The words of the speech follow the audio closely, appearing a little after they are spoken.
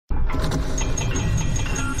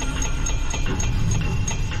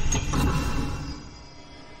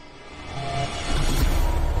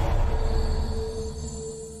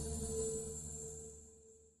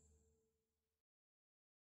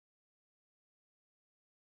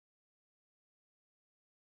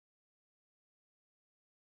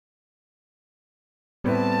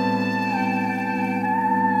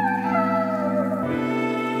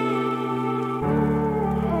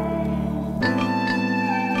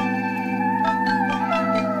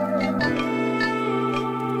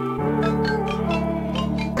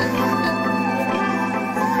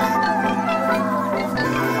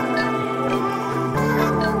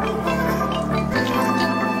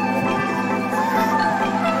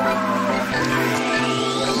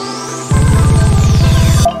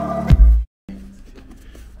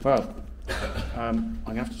Well, I'm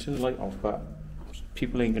going to have to turn the light off, but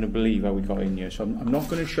people ain't going to believe how we got in here. So I'm not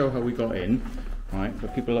going to show how we got in, right?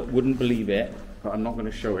 But people wouldn't believe it, but I'm not going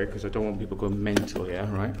to show it because I don't want people going mental here,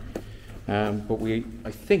 right? But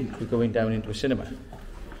I think we're going down into a cinema.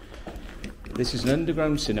 This is an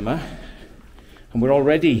underground cinema, and we're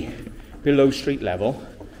already below street level.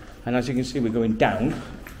 And as you can see, we're going down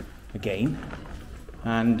again,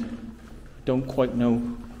 and don't quite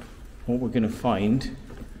know what we're going to find.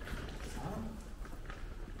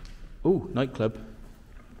 Oh, nightclub.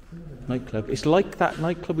 Nightclub. It's like that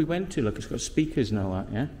nightclub we went to. Look, it's got speakers and all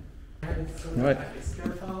that, yeah? Right. It's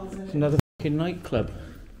another fucking nightclub.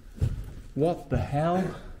 What the hell?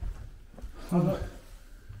 Oh.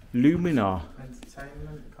 Luminar.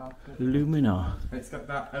 Entertainment, carpet. Luminar. It's got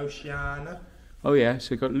that Oceana. Oh yeah,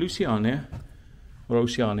 so we've got Luciana, or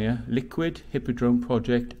Oceana, Liquid, Hippodrome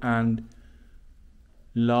Project, and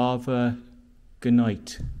Lava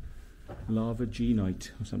Gnite. Lava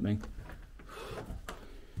G-Night or something.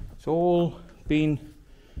 It's all been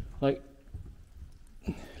like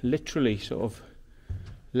literally sort of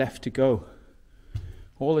left to go.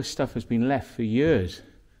 All this stuff has been left for years.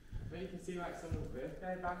 You can see like someone's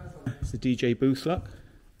birthday bag or something. It's the DJ booth, look.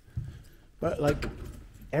 But like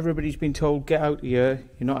everybody's been told, get out here,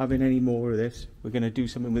 you're not having any more of this. We're going to do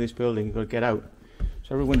something with this building, you've got to get out.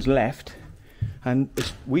 So everyone's left. And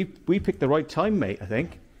we picked the right time, mate, I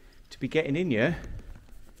think, to be getting in here.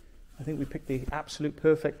 I think we picked the absolute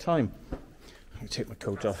perfect time. I'm going to take my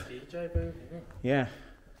coat off. DJ booth, isn't it? Yeah.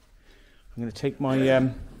 I'm going to take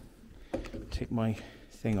my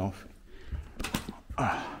thing off.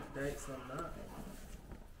 Dates on that.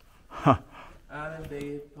 Huh.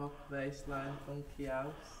 R&B, pop, bassline, funky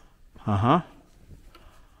house. Uh-huh.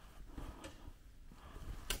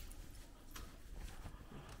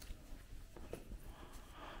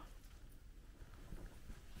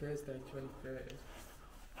 Thursday, 23rd.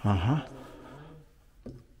 Uh-huh.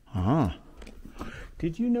 Uh-huh.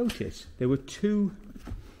 Did you notice there were two,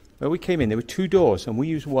 where we came in, there were two doors and we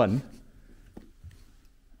used one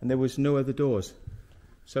and there was no other doors.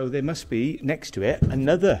 So there must be, next to it,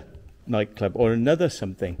 another nightclub or another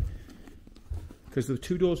something. Because the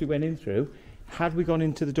two doors we went in through, had we gone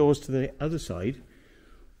into the doors to the other side,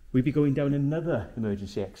 we'd be going down another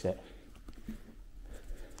emergency exit.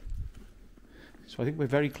 So I think we're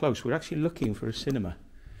very close. We're actually looking for a cinema.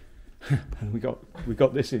 And we got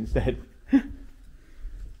this instead. Oh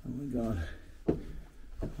my god. Oh,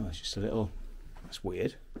 it's just a little, that's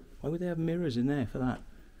weird. Why would they have mirrors in there for that?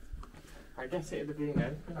 I guess it would have been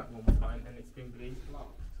open at one point and it's been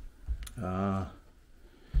locked. Ah.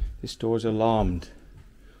 This door's alarmed.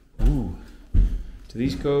 Ooh. Do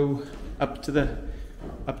these go up to that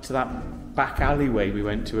back alleyway we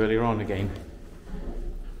went to earlier on again?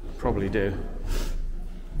 Probably do.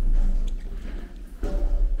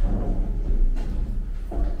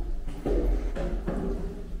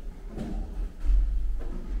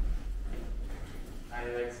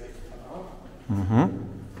 Mm-hmm.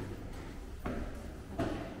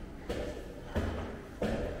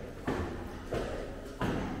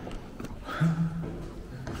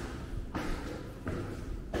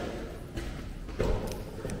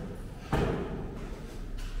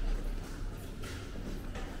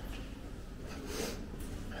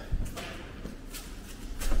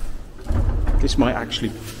 This might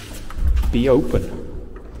actually be open.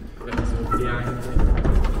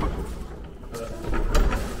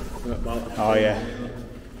 Oh yeah.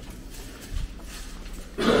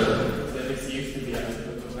 This used to be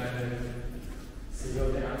open, but then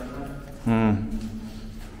sealed it out.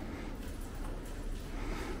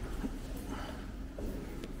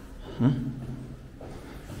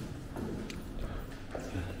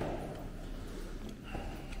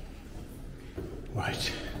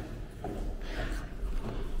 Right.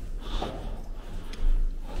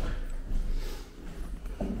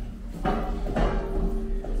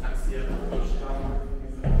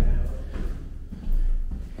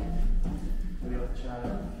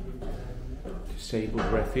 Disabled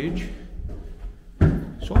refuge.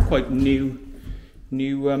 It's all quite new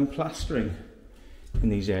plastering in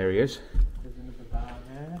these areas. There's another bar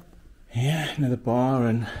there. Yeah, another bar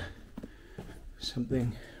and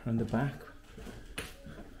something around the back.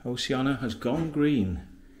 Oceana has gone green.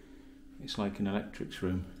 It's like an electrics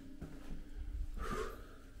room.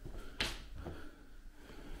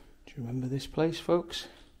 Do you remember this place, folks?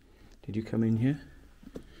 Did you come in here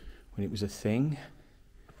when it was a thing?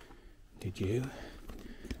 Did you?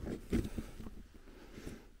 So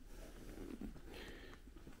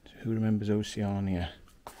who remembers Oceania?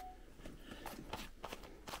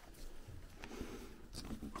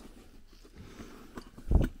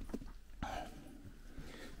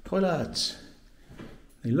 Toilets.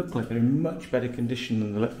 They look like they're in much better condition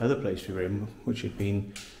than the other place we were in, which had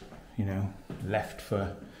been, you know, left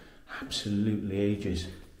for absolutely ages.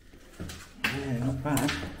 Yeah, not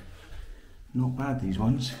bad. Not bad, these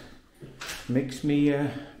ones. Makes me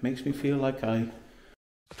feel like I...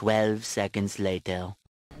 12 seconds later.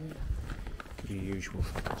 Could be usual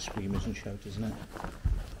fucking screamers and shouters, isn't it?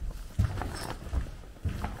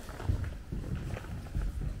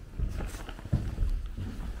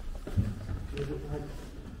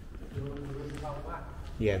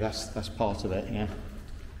 Yeah, that's part of it, yeah.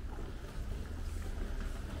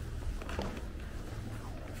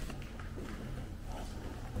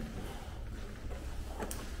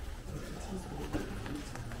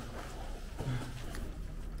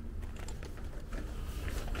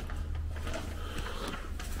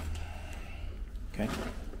 Okay.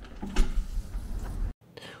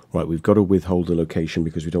 Right, we've got to withhold the location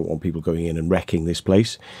because we don't want people going in and wrecking this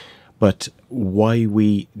place. But why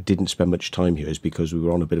we didn't spend much time here is because we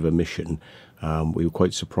were on a bit of a mission. We were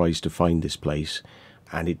quite surprised to find this place,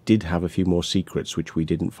 and it did have a few more secrets which we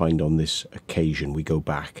didn't find on this occasion. We go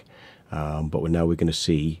back, but now we're going to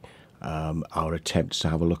see our attempts to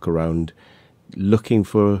have a look around, looking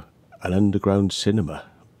for an underground cinema.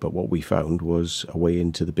 But what we found was a way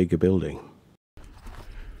into the bigger building.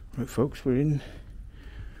 Right, folks, we're in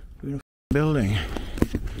a building.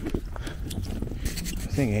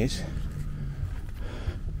 The thing is,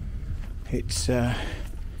 it's a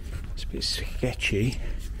bit sketchy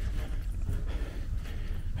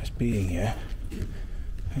as being here.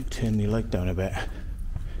 I'll turn the light down a bit,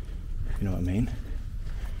 if you know what I mean.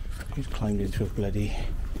 He's climbed into a bloody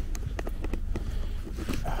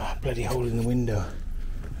hole in the window,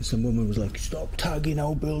 and some woman was like, "Stop tagging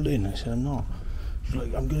our building." I said, "I'm not." She's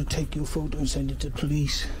like, "I'm going to take your photo and send it to the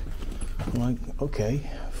police." I'm like,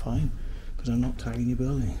 "Okay, fine, because I'm not tagging your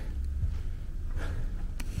building."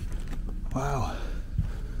 Wow.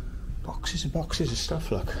 Boxes and boxes of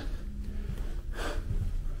stuff, look.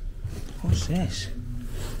 What's this?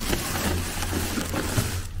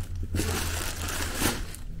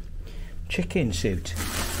 Chicken suit.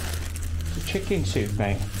 It's a chicken suit,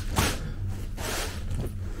 mate.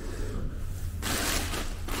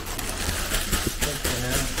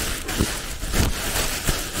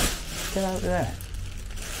 Get out of there.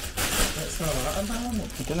 That's not right. I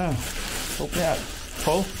don't know. Open it up.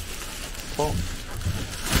 Pull. Pull.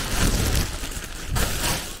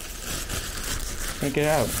 Can I get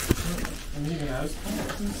out? I'm leaving the house.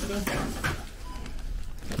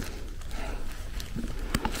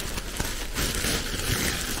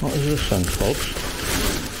 What is this then, folks?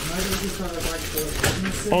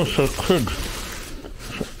 Oh, it's a kid.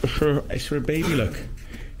 It's for a baby, look.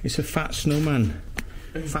 It's a fat snowman.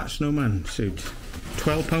 Fat snowman suit.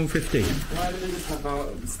 £12.50. Why do they just have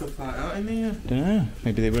out stuff like that in here? Don't know.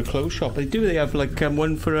 Maybe they were a clothes shop. They do. They have like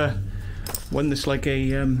one that's like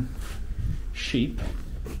a sheep.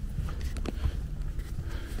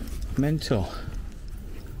 Mental.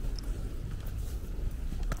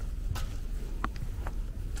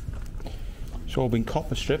 It's all been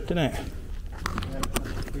copper stripped, isn't it?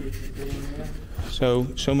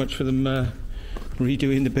 So much for them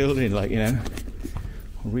redoing the building, like, you know,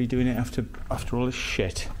 redoing it after all this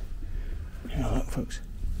shit. You know, look, folks.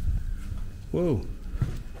 Whoa!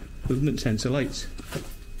 Movement sensor lights.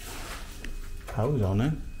 Power's on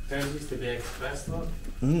now. Those used to be express, look.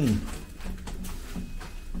 Mm.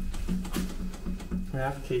 We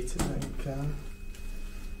have key to make I'm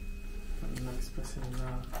not expressing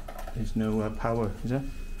that. There's no power, is there?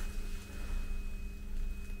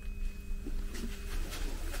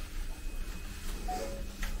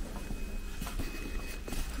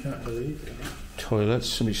 Can't believe it. Toilets.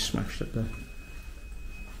 Somebody smashed up there.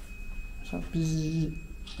 What's that? Bzzz.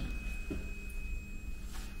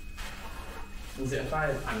 Was it a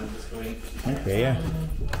fire panel just going? Okay, yeah.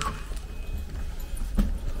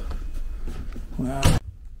 Wow.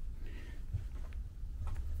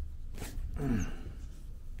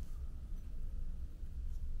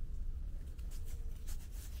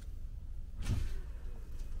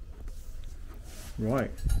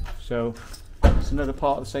 Right, so it's another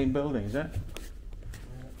part of the same building, is it?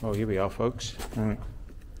 Oh, here we are, folks. Right,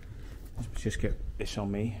 let's just get this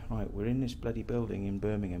on me. Right, we're in this bloody building in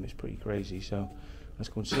Birmingham. It's pretty crazy, so let's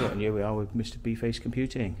go and see it. And here we are with Mr. B-Face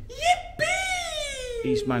Computing. Yippee!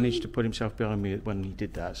 He's managed to put himself behind me when he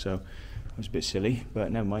did that, so it was a bit silly,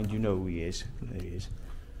 but never mind, you know who he is. There he is.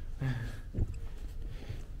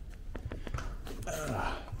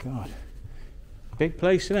 Oh, God. Big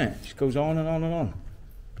place, isn't it? Just goes on and on and on.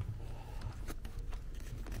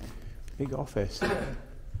 Big office.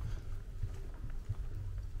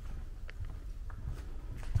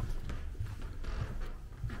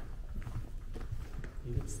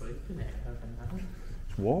 sleep in it overnight.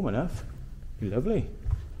 It's warm enough. Be lovely.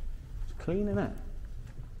 It's clean, isn't it?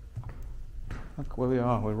 Look where we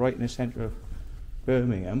are. We're right in the centre of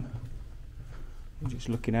Birmingham. We're just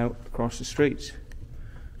looking out across the streets.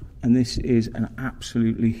 And this is an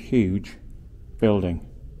absolutely huge building.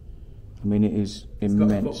 I mean, it is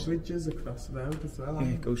immense. It's got footbridges across the road as well. Yeah,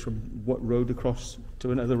 it goes from what road across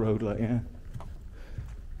to another road, like, yeah.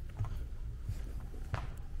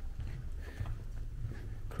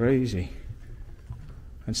 Crazy.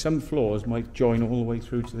 And some floors might join all the way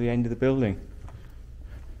through to the end of the building.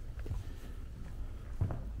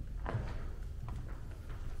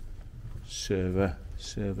 Server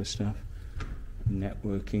stuff.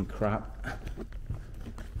 Networking crap.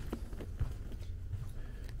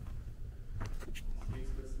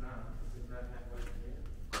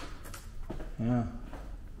 Yeah.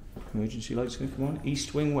 Emergency lights going to come on.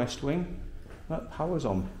 East wing, west wing. Look, power's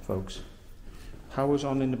on, folks. Power's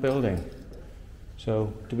on in the building.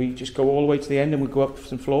 So, do we just go all the way to the end and we go up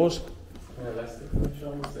some floors? Yeah, let's do the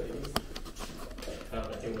show and see.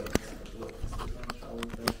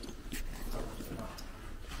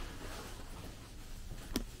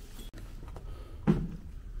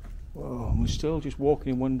 Whoa, and we're still just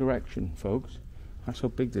walking in one direction, folks. That's how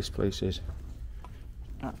big this place is.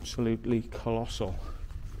 Absolutely colossal.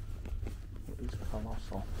 It is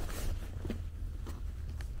colossal.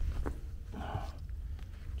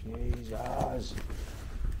 Jesus.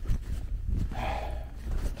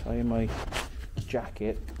 Tying my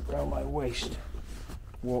jacket around my waist.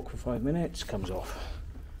 Walk for 5 minutes, comes off.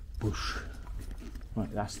 Whoosh.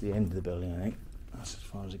 Right, that's the end of the building, I think. That's as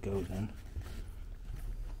far as it goes then.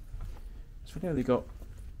 So now they've got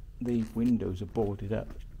the windows are boarded up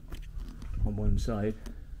on one side.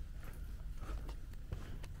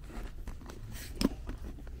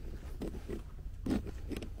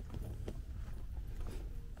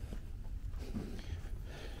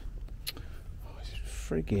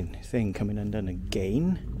 Frigging thing coming undone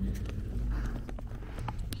again.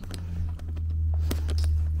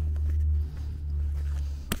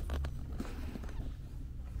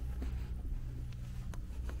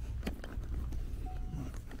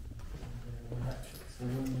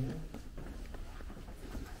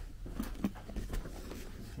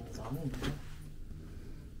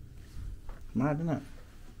 Mad, isn't it?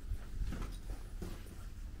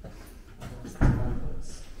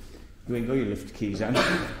 You ain't got your lift keys then?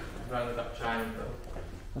 I've rather that triangle.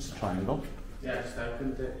 That's a triangle. Yeah, I just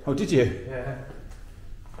opened it. Oh, did you? Yeah.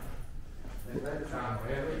 There's no down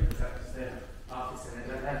really, because that's the office in it,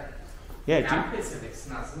 isn't it? Yeah, The office in it's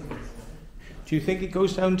nice, isn't it? do you think it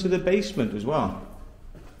goes down to the basement as well?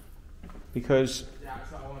 Because Yeah,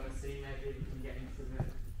 that's what I want to see. Maybe we can get into the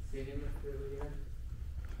cinema through here.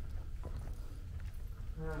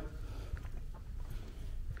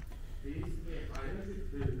 There used to be a priority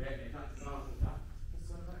through there, and that's all of that. This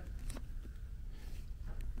one, right? This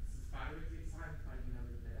is priority sign pointing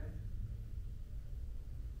over there.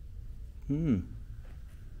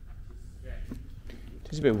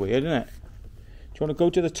 It's a bit weird, isn't it? Do you want to go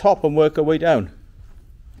to the top and work our way down?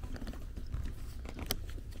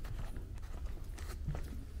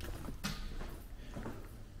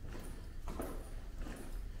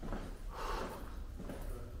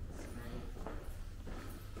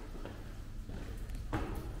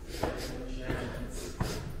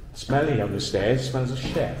 Smelly on the stairs, smells of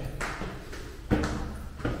shit.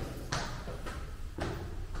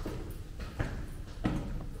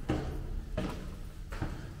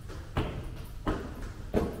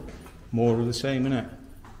 More of the same, innit?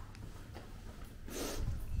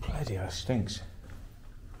 Bloody hell, it stinks.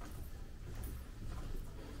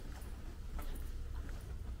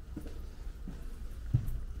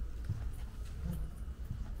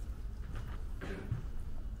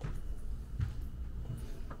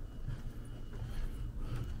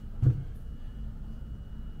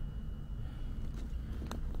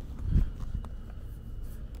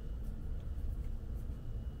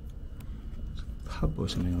 Pub or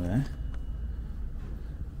something over there.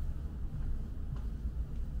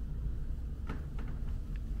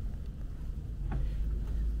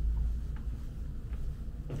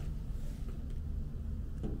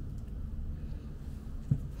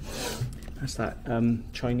 That's that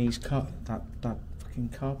Chinese car, that fucking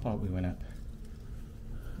car park we went at.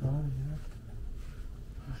 Oh, yeah.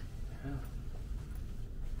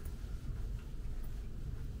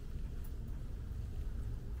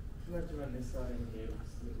 I'm going to run this side in here,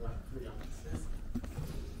 because like 3 offices.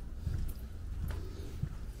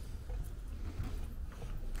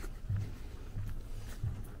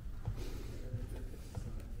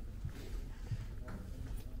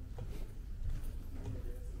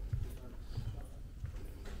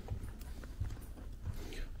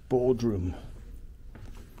 boardroom.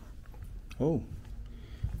 Oh,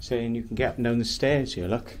 saying you can get up and down the stairs here,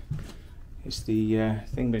 look. It's the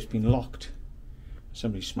thing that's been locked.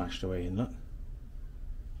 Somebody smashed away in, look.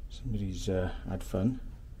 Somebody's had fun.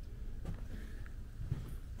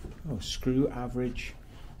 Oh, screw average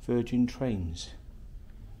Virgin trains.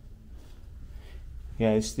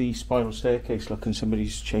 Yeah, it's the spiral staircase, look, and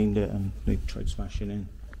somebody's chained it and they tried smashing in.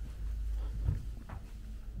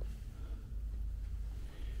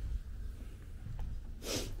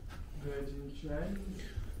 Virgin trains.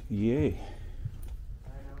 Yeah.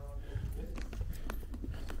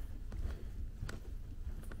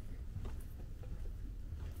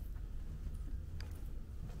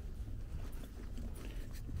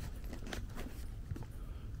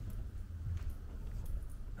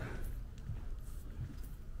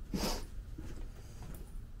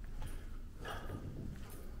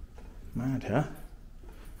 Mad, huh?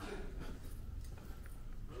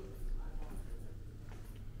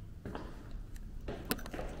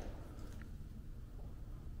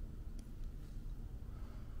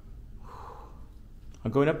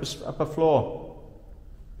 I'm going up a floor.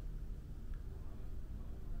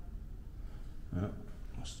 Oh,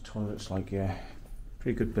 what's the toilet's like? Yeah,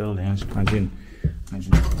 pretty good building. I imagine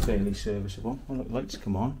fairly serviceable. Oh, look, lights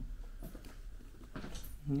come on.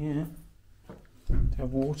 Yeah. Do you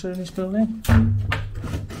have water in this building? Oh,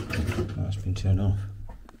 it's been turned off.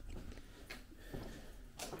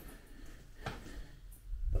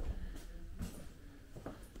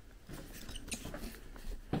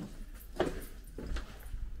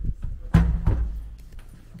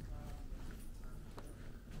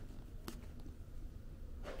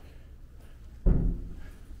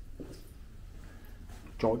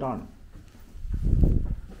 Jordan.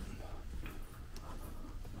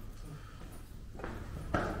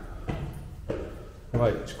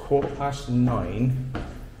 Right, it's 9:15,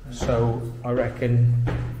 so I reckon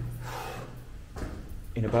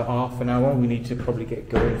in about half an hour we need to probably get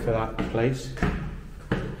going for that place.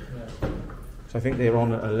 Yeah. So I think they're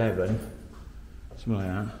on at 11, something like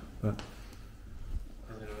that. But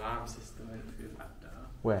There's an alarm system in through that door.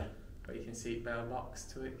 where? But you can see bell box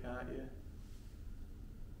to it, can't you?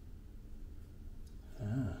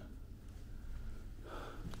 Ah.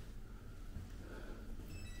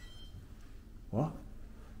 What?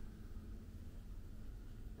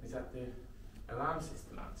 Is that the alarm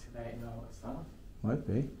system activating all its stuff? Might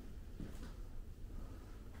be.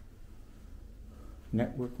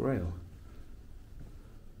 Network rail.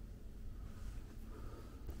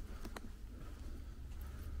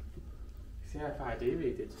 See, RFID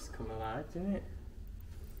reader just come alive, didn't it?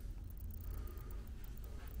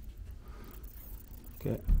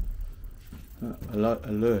 Get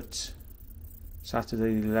alerts.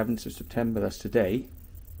 Saturday the 11th of September, that's today.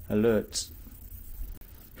 Alerts.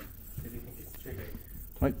 Do you think it's triggered?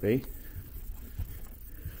 Might be.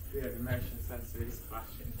 Yeah, the motion sensor is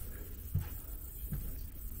flashing.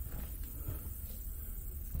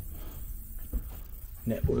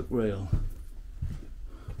 Network rail.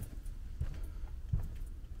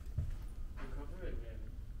 Recover it,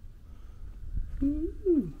 really.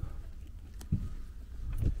 Ooh.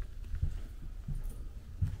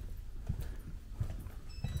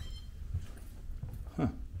 Huh.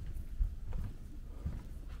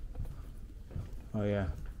 Oh yeah.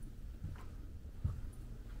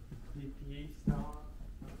 PPE start.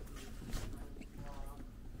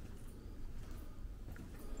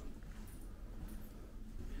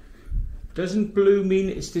 Doesn't blue mean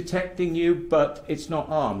it's detecting you, but it's not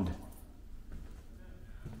armed?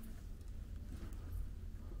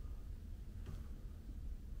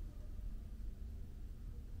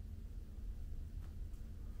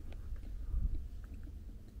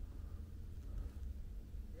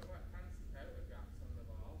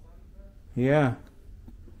 Yeah.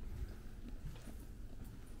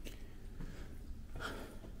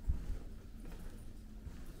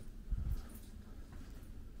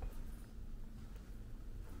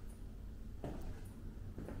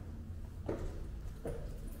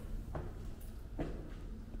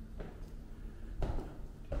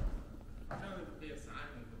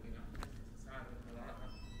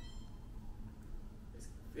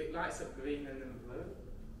 It lights up green and then blue.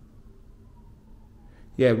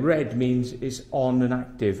 Yeah, red means it's on and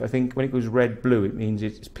active. I think when it goes red, blue, it means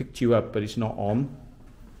it's picked you up, but it's not on.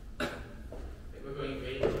 If we're going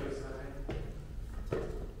green, to a sign.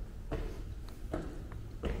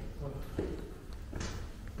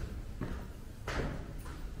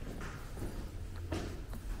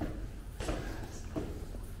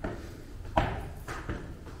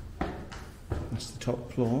 That's the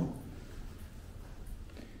top floor.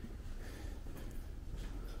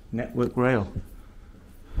 Network rail.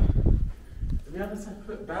 Do we have a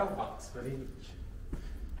separate bell box for each?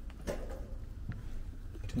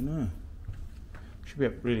 Don't know. Should be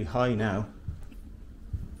up really high now.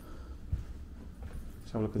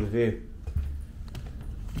 Let's have a look at the view.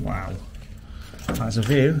 Wow. That's a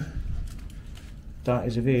view. That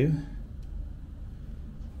is a view.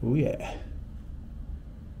 Oh yeah.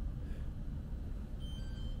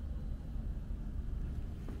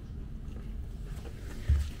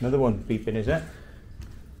 Another one beeping, is it?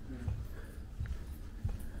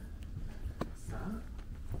 What's that?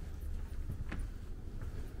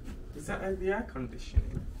 Is that the air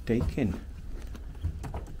conditioning? Dakin.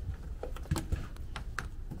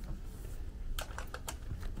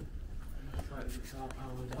 Looks like it's all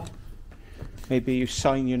powered off. Maybe you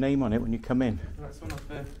sign your name on it when you come in. That's one of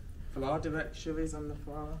the floor directories on the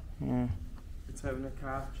floor. Yeah. Return a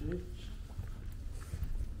cartridge.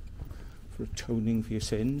 For atoning for your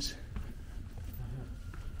sins.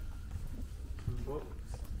 Some books.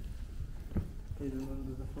 Hidden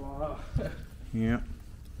under the floor. Yeah.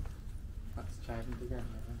 That's chimed again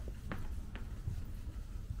now.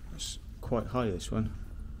 It's quite high, this one.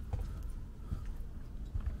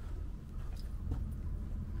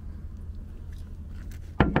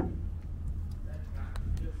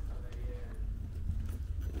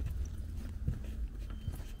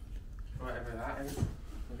 Whatever that is.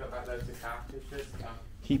 We've got that loads of cartridges.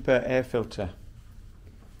 Keeper air filter.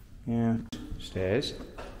 Yeah. Stairs.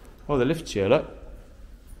 Oh, the lift's here, look.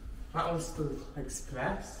 That was the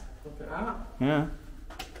express. Look at that. Yeah.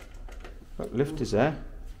 Look, lift is there.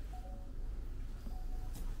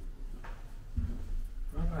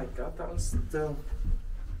 Oh my god, that one's still.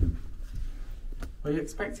 Were you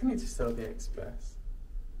expecting it to still be express?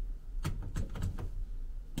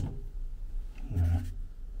 Yeah.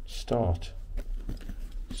 Start.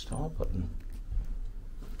 Start button.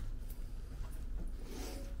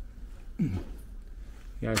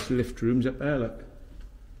 Yeah, it's lift rooms up there, look.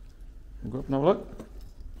 Go up and have a look.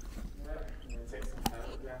 Yeah, I'm going to take some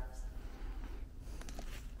photographs.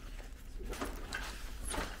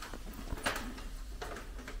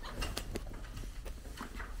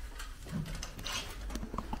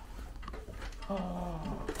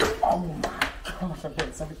 Oh my gosh, I'm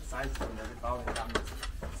getting so excited when they're falling down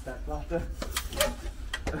this step ladder.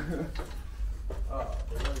 Oh,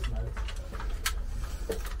 it was nice.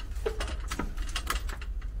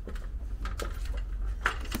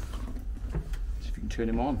 See if you can turn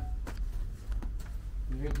him on.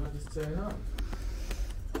 You think we'll just turn on?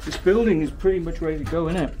 This building is pretty much ready to go,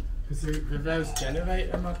 isn't it? Because with those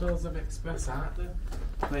generator models of Express, aren't there?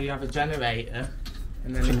 Where you have a generator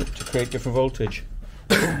and then To create different voltage.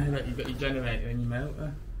 you've got your generator and your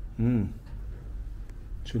motor. Hmm.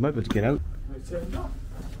 So we might be able to get out. And it turned on.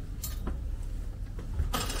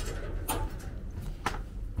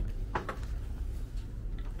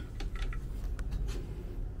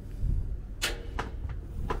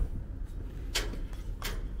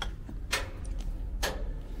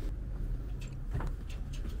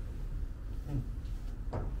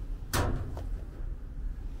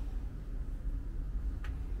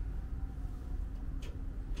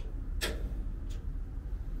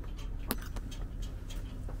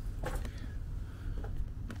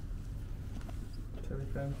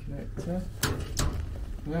 Telephone connector.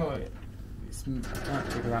 No, it's I can't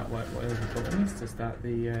figure out what the button is to start the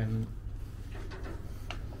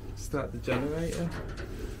generator.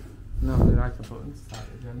 No, they like a button to start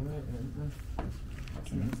the generator, isn't there?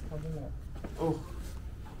 That's a nice one, isn't it? Oh,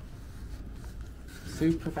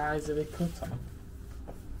 supervisory cutoff.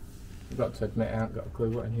 I've got to admit I haven't got a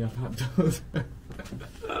clue what any of that does.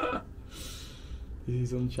 This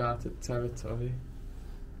is uncharted territory.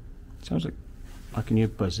 Sounds like I can hear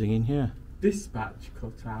buzzing in here. Dispatch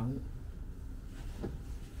cutout.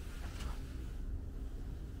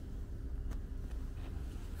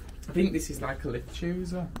 I think this is like a lift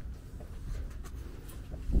chooser.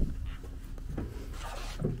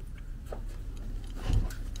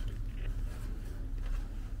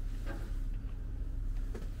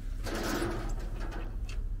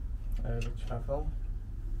 Over travel.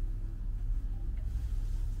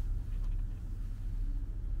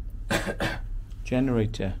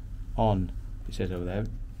 Generator on, it says over there.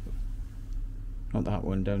 Not that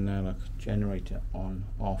one down there, look. Generator on,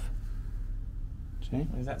 off. See?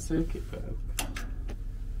 Is that circuit broke?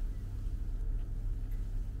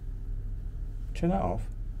 Turn that off.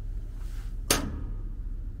 Can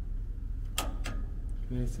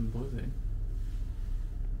hear some buzzing.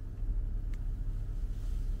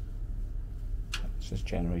 It says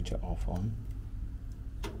generator off on.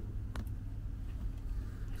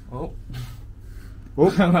 Oh. Oh,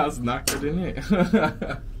 That's knackered, isn't it?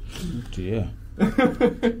 oh dear.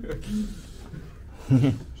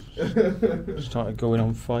 Started going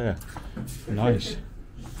on fire. Nice.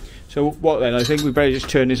 So what then? I think we better just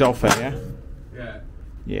turn this off then, yeah?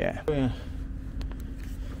 Yeah. Yeah.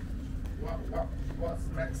 What's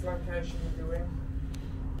the next location you're doing?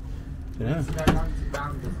 Dunno. To go down to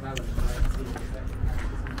Brand as well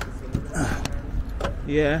and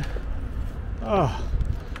see. Yeah. Oh,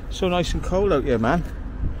 so nice and cold out here, man.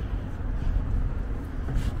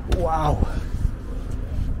 Wow.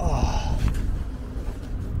 Oh.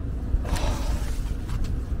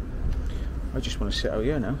 I just want to sit out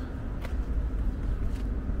here now.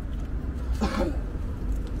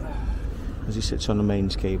 As he sits on the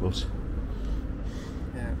mains cables.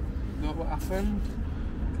 Yeah. Look what happened.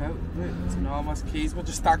 It's enormous. Keys were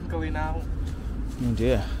just dangling out. Oh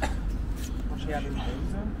dear. What's she having to do?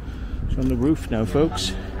 It's on the roof now,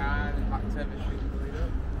 folks.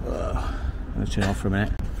 Oh. I'll turn it off for a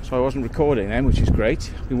minute. So I wasn't recording then, which is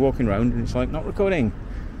great. I've been walking around and it's like not recording.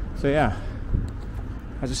 So yeah.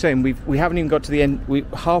 As I was saying, we haven't even got to the end. We're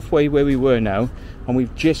halfway where we were now, and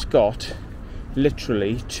we've just got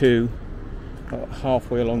literally to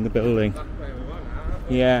halfway along the building.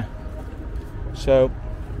 Yeah. So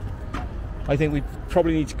I think we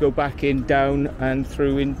probably need to go back in, down, and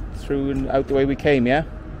through and out the way we came. Yeah.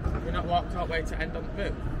 Have we not walked all the way to end on the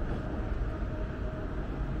boot?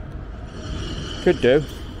 Could do.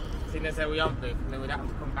 Seeing as though we on boot, and then we'd have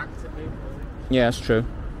to come back to boot. Yeah, that's true.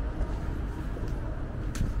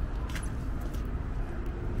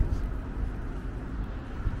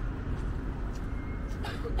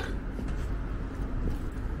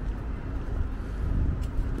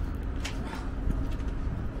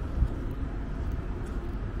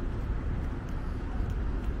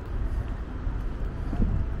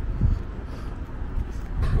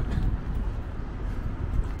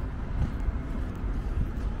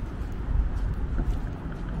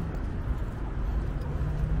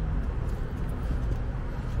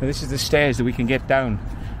 Now this is the stairs that we can get down.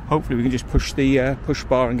 Hopefully we can just push the push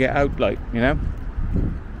bar and get out, like, you know.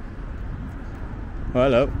 Oh,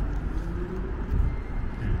 hello.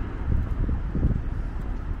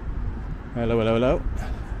 Hello, hello, hello.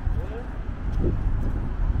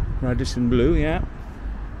 Radisson Blue, yeah.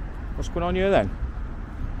 What's going on here then?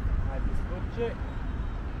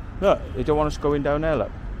 Look, they don't want us going down there, look.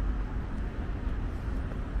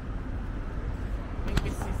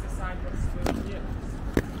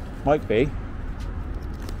 Might be,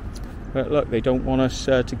 but look, they don't want us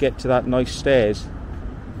to get to that nice stairs,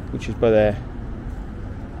 which is by there.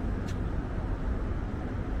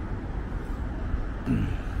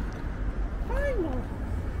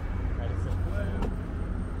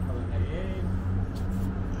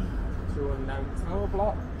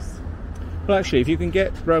 Well, actually, if you can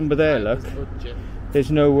get round by there, look,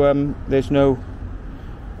 there's no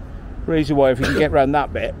razor wire if you can get round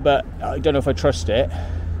that bit, but I don't know if I trust it.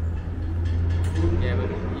 Yeah, but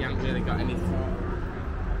you haven't really got any thought.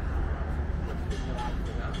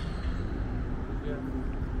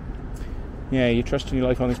 Yeah, you're trusting your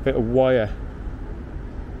life on this bit of wire.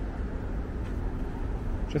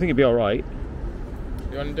 So I think it'd be alright.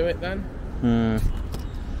 You want to do it then?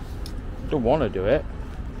 Don't want to do it.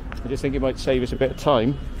 I just think it might save us a bit of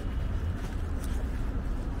time.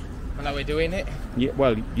 Well, are we doing it? Yeah,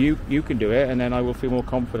 well, you can do it, and then I will feel more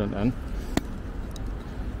confident then.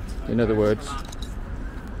 In other words,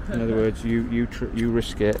 you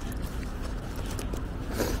risk it,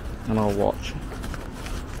 and I'll watch. Oh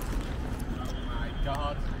my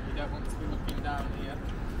God! You don't want to be looking down here.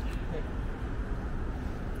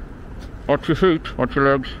 Watch your feet. Watch your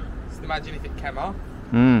legs. Just imagine if it came off.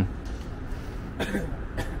 Maybe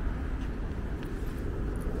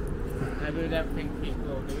we don't think people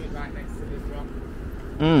will do it right next to this rock.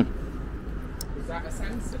 Is that a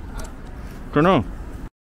sensor pad? Don't know.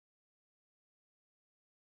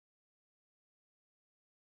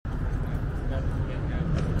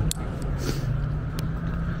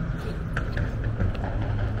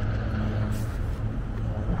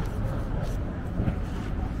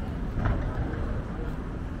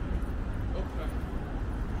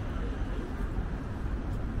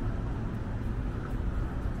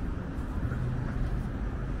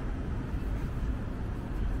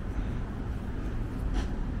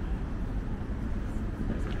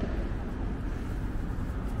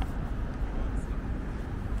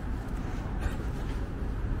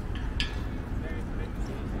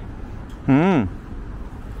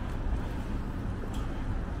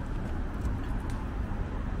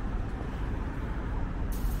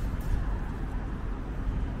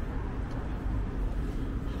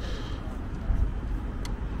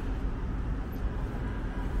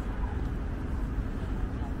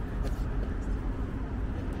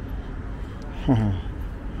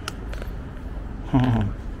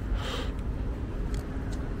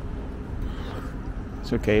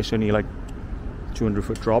 It's okay, it's only like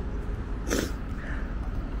 200-foot drop.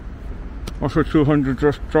 What's a 200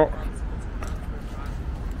 just drop?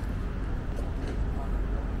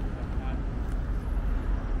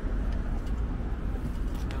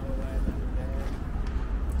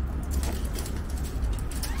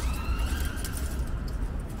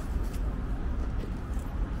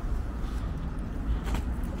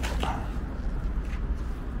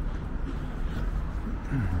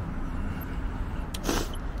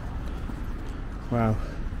 Wow.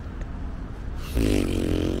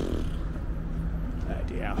 Idea.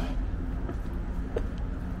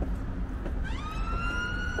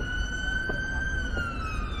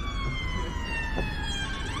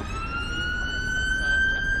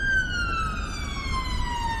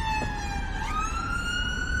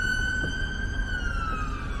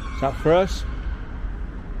 Is that for us?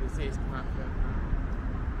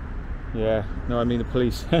 Yeah, no, I mean the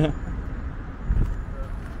police.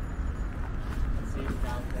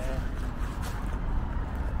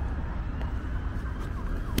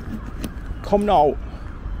 Come now.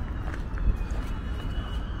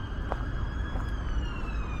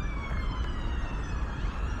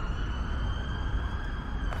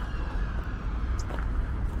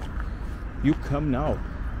 You come now.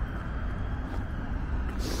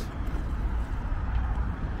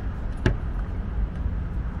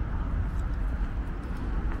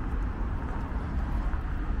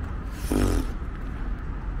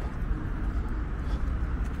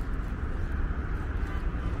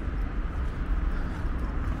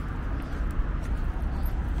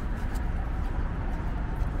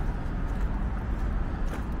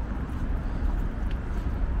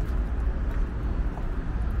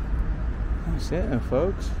 That's it then,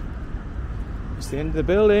 folks. It's the end of the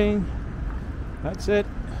building. That's it.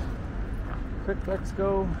 Quick, let's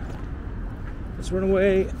go. Let's run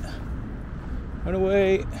away. Run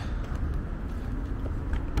away.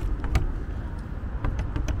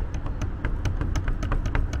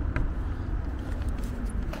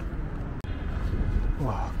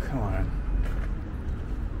 Whoa, come on.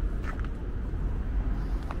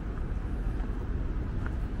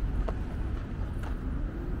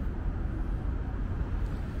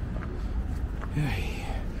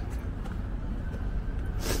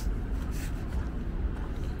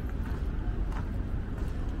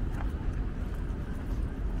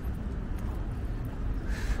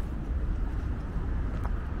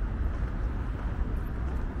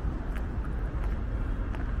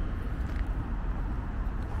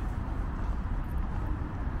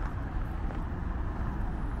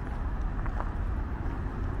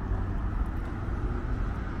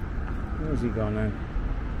 Where's he gone now?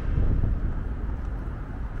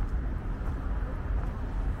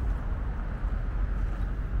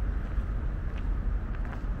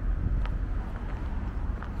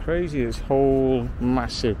 Crazy, this whole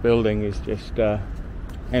massive building is just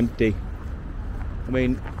empty. I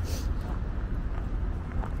mean,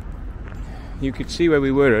 you could see where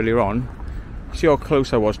we were earlier on. See how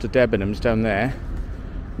close I was to Debenhams down there.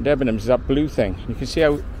 Debenhams is that blue thing. You can see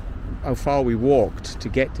how far we walked to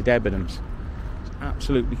get to Debenhams. It's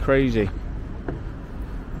absolutely crazy.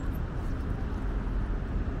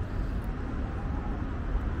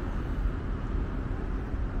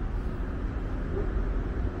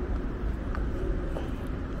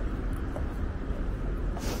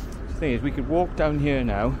 The thing is, we could walk down here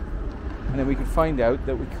now, and then we could find out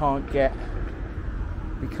that we can't get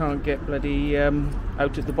bloody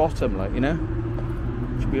out at the bottom, like, you know.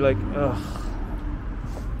 Should be like, ugh.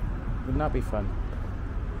 Wouldn't that be fun?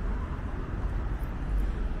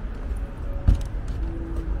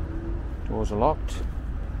 Doors are locked.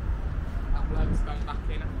 That bloke's gone back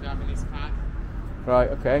in after having his pad. Right,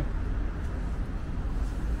 okay.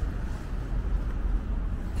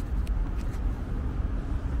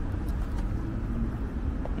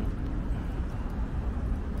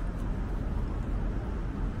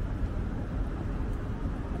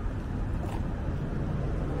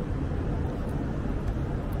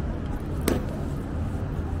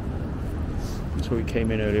 So we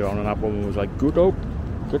came in earlier on and that woman was like, get out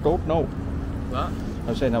now. What? I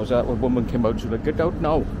was saying that was that woman came out, she was like, get out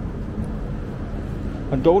now.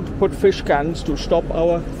 And don't put fish cans to stop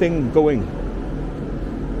our thing going.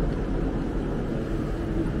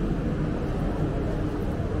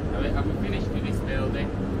 Have we finished with this building?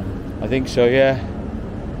 I think so, yeah.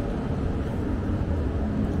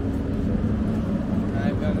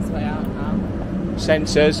 Right, we're on this way out now.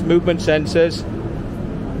 Sensors, movement sensors.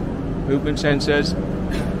 Movement sensors.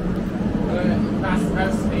 That's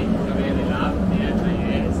supposed to be really loud.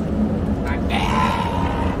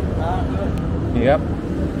 Yep.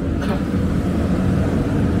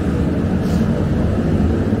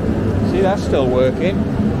 See, that's still working.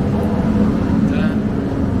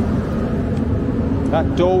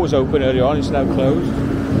 That door was open earlier on, it's now closed.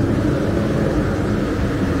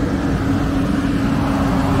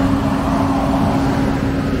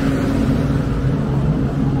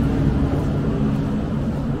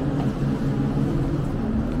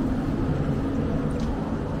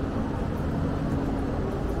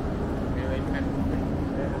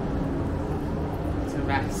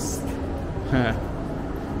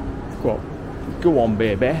 Go on,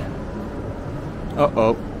 baby.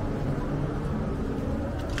 Uh-oh.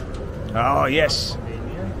 Oh, yes.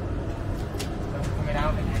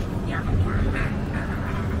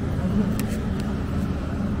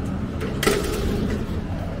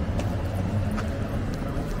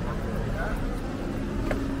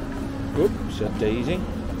 Oops, a daisy.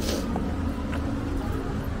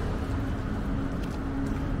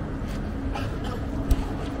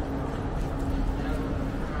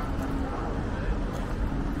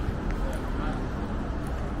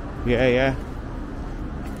 Yeah, yeah.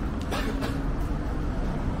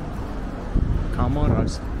 Come on,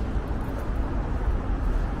 Ross.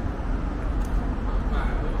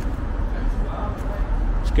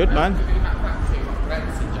 It's good, man.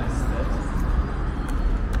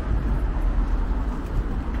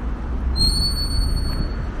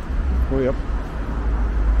 Hurry up.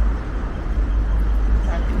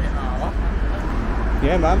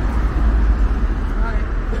 Yeah, man.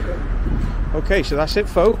 Okay, so that's it,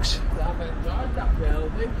 folks. I've enjoyed that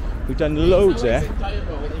building. We've done loads there. It's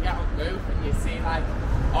enjoyable when you get on the roof and you see like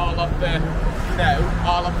all of the,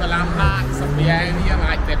 all of the landmarks of the area,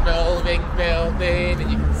 like the building,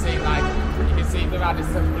 and you can see the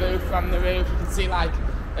Radisson Blue from the roof. You can see like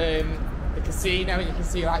the casino, and you can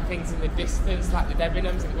see like things in the distance, like the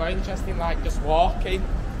Debenhams. It's quite interesting, like just walking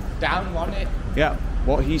down on it. Yeah,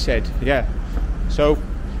 what he said. Yeah. So,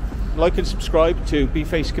 like and subscribe to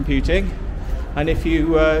B-Face Computing. And if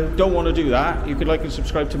you don't want to do that, you could like and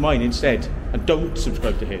subscribe to mine instead. And don't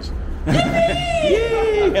subscribe to his.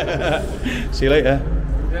 Yay! See you later.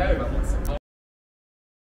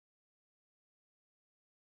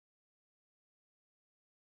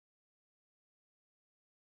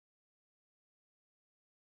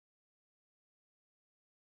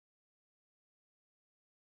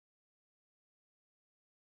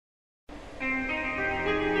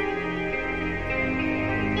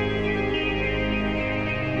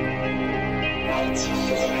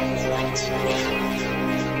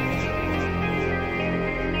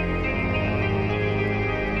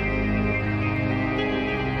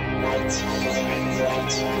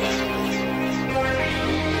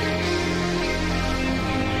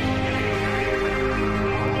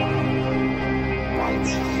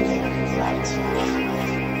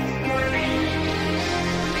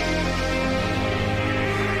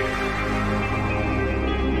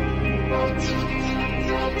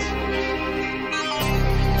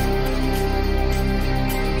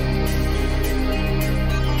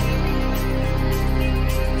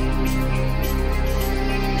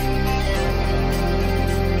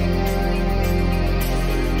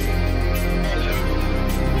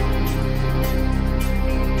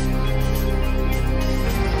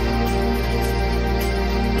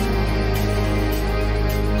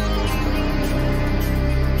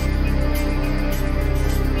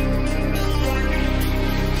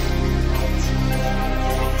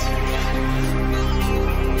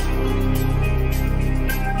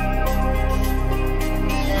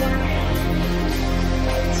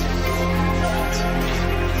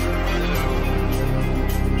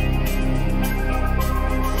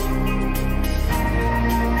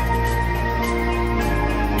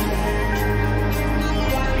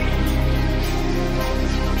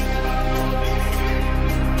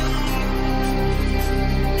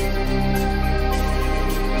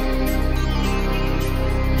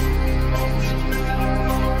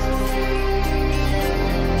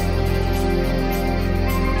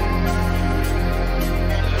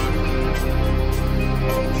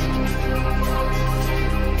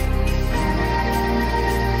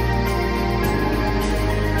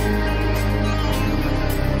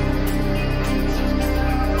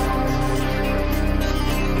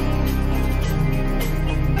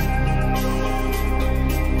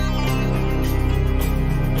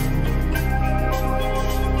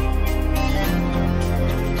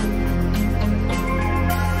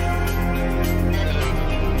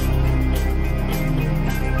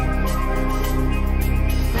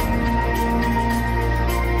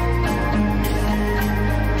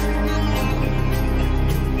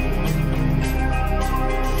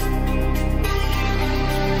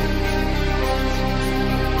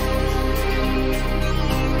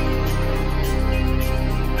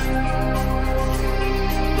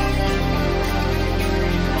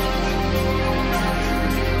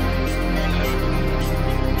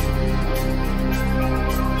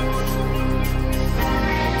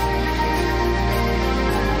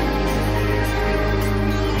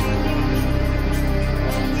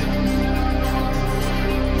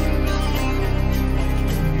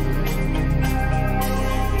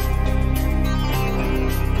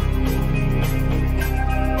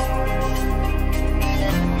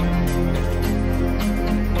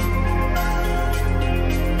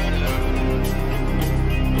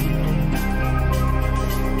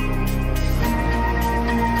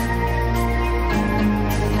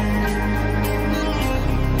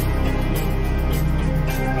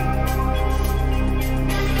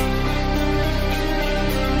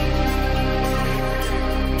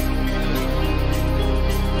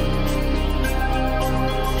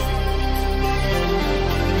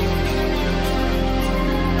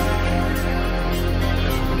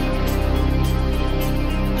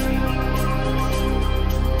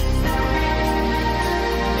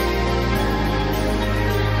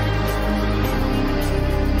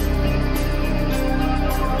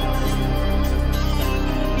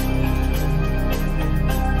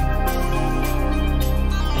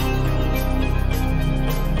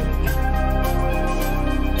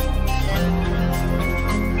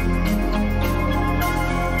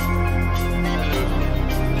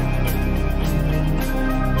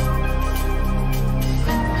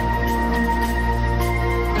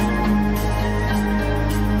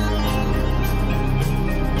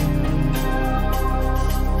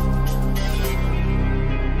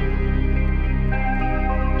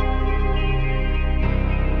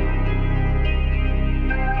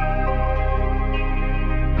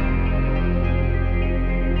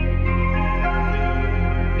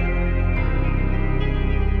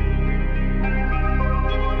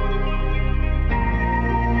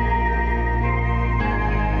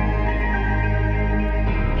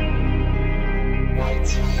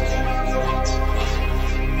 Night.